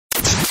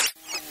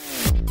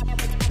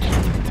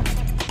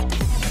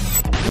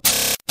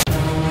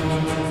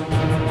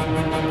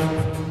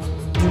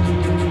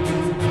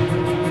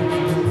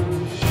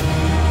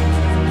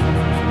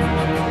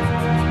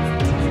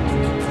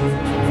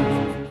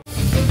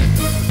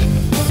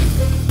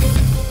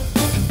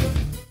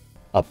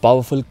A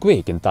powerful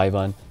quake in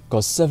Taiwan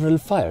caused several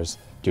fires,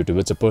 due to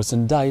which a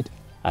person died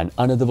and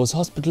another was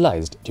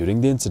hospitalized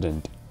during the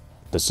incident.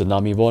 The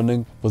tsunami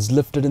warning was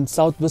lifted in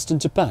southwestern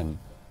Japan.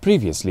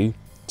 Previously,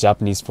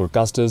 Japanese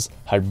forecasters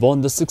had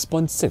warned the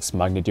 6.6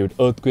 magnitude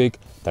earthquake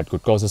that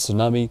could cause a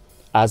tsunami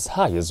as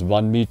high as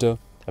 1 meter,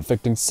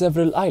 affecting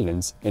several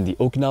islands in the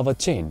Okinawa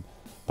chain,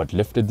 but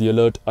lifted the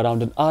alert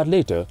around an hour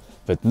later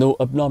with no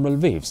abnormal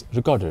waves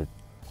recorded.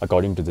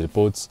 According to the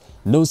reports,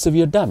 no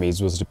severe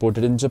damage was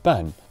reported in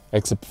Japan,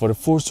 except for a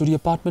 4-story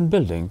apartment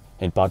building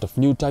in part of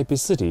New Taipei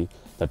City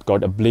that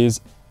got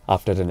ablaze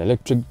after an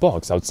electric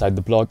box outside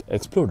the block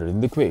exploded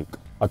in the quake.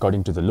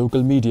 According to the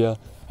local media,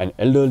 an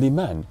elderly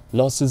man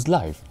lost his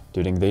life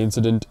during the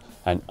incident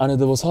and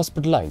another was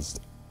hospitalized.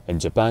 In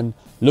Japan,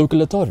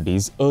 local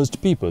authorities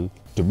urged people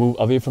to move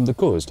away from the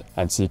coast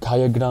and seek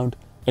higher ground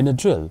in a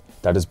drill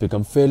that has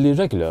become fairly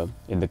regular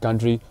in the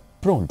country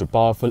prone to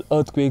powerful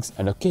earthquakes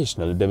and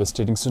occasional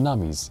devastating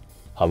tsunamis.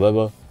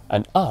 However,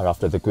 an hour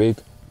after the quake,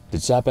 the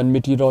Japan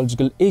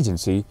Meteorological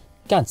Agency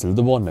cancelled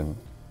the warning.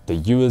 The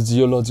US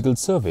Geological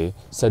Survey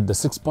said the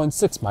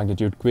 6.6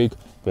 magnitude quake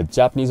which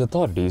Japanese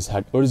authorities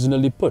had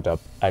originally put up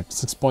at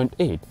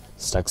 6.8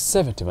 struck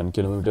 71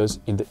 kilometers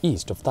in the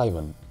east of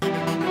Taiwan.